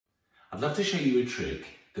I'd love to show you a trick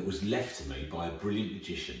that was left to me by a brilliant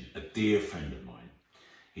magician, a dear friend of mine.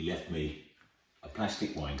 He left me a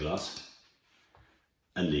plastic wine glass,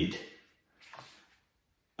 a lid,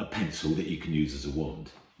 a pencil that you can use as a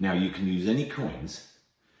wand. Now you can use any coins,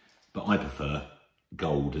 but I prefer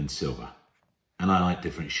gold and silver. And I like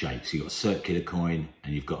different shapes. You've got a circular coin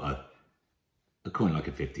and you've got a coin like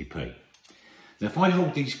a 50p. Now if I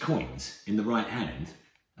hold these coins in the right hand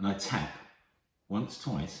and I tap once,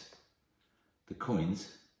 twice, the coins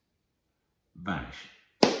vanish.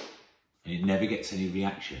 And it never gets any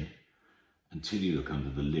reaction until you look under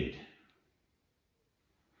the lid.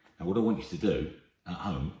 Now what I want you to do at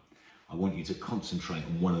home, I want you to concentrate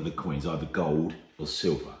on one of the coins, either gold or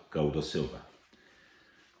silver, gold or silver.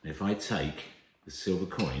 And if I take the silver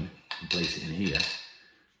coin and place it in here,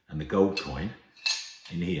 and the gold coin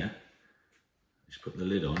in here, just put the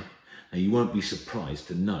lid on. Now you won't be surprised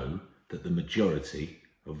to know that the majority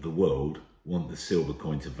of the world want the silver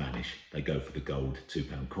coin to vanish. They go for the gold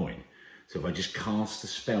 £2 coin. So if I just cast a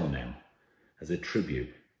spell now as a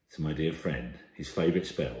tribute to my dear friend, his favourite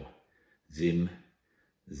spell, Zim,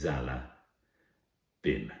 Zala,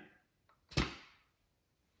 Bim.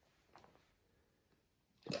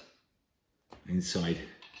 Inside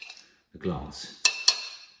the glass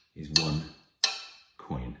is one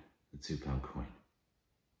coin, the £2 coin.